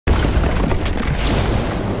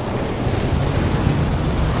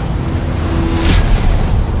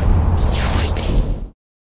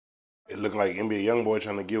looking like NBA YoungBoy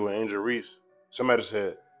trying to get with Angel Reese. Somebody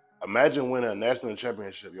said, imagine winning a national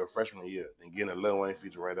championship your freshman year and getting a Lil Wayne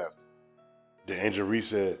feature right after. Then Angel Reese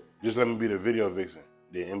said, just let me be the video vixen.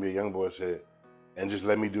 Then NBA YoungBoy said, and just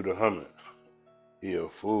let me do the humming. He a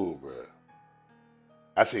fool, bro.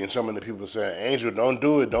 I seen so many people saying, Angel, don't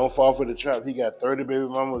do it. Don't fall for the trap. He got 30 baby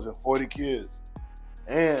mamas and 40 kids.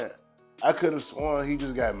 And I could have sworn he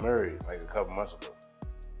just got married like a couple months ago.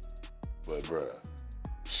 But, bro,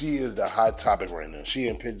 she is the hot topic right now. She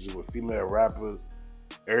in pictures with female rappers.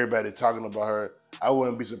 Everybody talking about her. I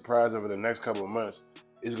wouldn't be surprised if in the next couple of months,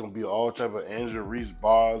 it's going to be all type of Angel Reese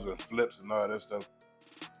bars and flips and all that stuff.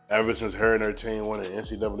 Ever since her and her team won an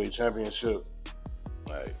NCAA championship,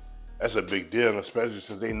 like, that's a big deal, especially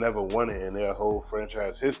since they never won it in their whole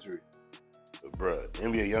franchise history. But, bruh,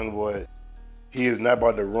 NBA YoungBoy, he is not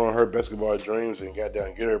about to ruin her basketball dreams and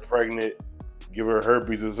goddamn get her pregnant, give her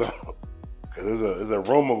herpes or something. Because there's a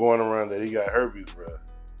rumor going around that he got herpes, bruh.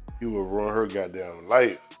 He will ruin her goddamn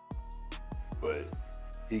life. But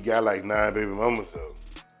he got like 9 baby mamas, though.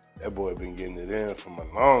 That boy been getting it in from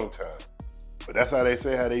a long time. But that's how they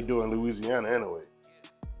say how they do in Louisiana anyway.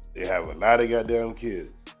 They have a lot of goddamn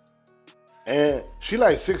kids. And she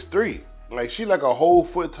like 6'3". Like, she like a whole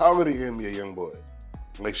foot taller than NBA YoungBoy.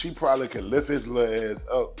 Like, she probably could lift his little ass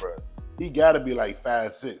up, bro. He gotta be like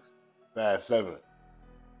 5'6", 5'7".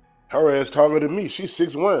 Her ass taller than me. She's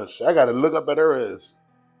 6'1". I gotta look up at her ass.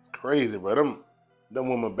 It's crazy, bro. Them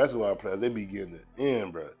women basketball players, they be getting it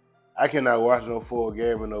in, bro. I cannot watch no full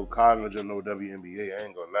game of no college or no WNBA, I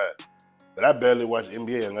ain't gonna lie. But I barely watch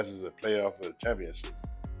NBA unless it's a playoff for the championship.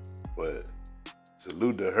 But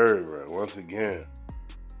salute to her, bro. Once again,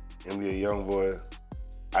 NBA YoungBoy.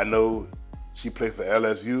 I know she played for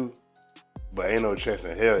LSU, but ain't no chance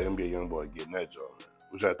in hell NBA YoungBoy getting that job, man.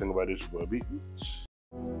 What y'all think about this, boy?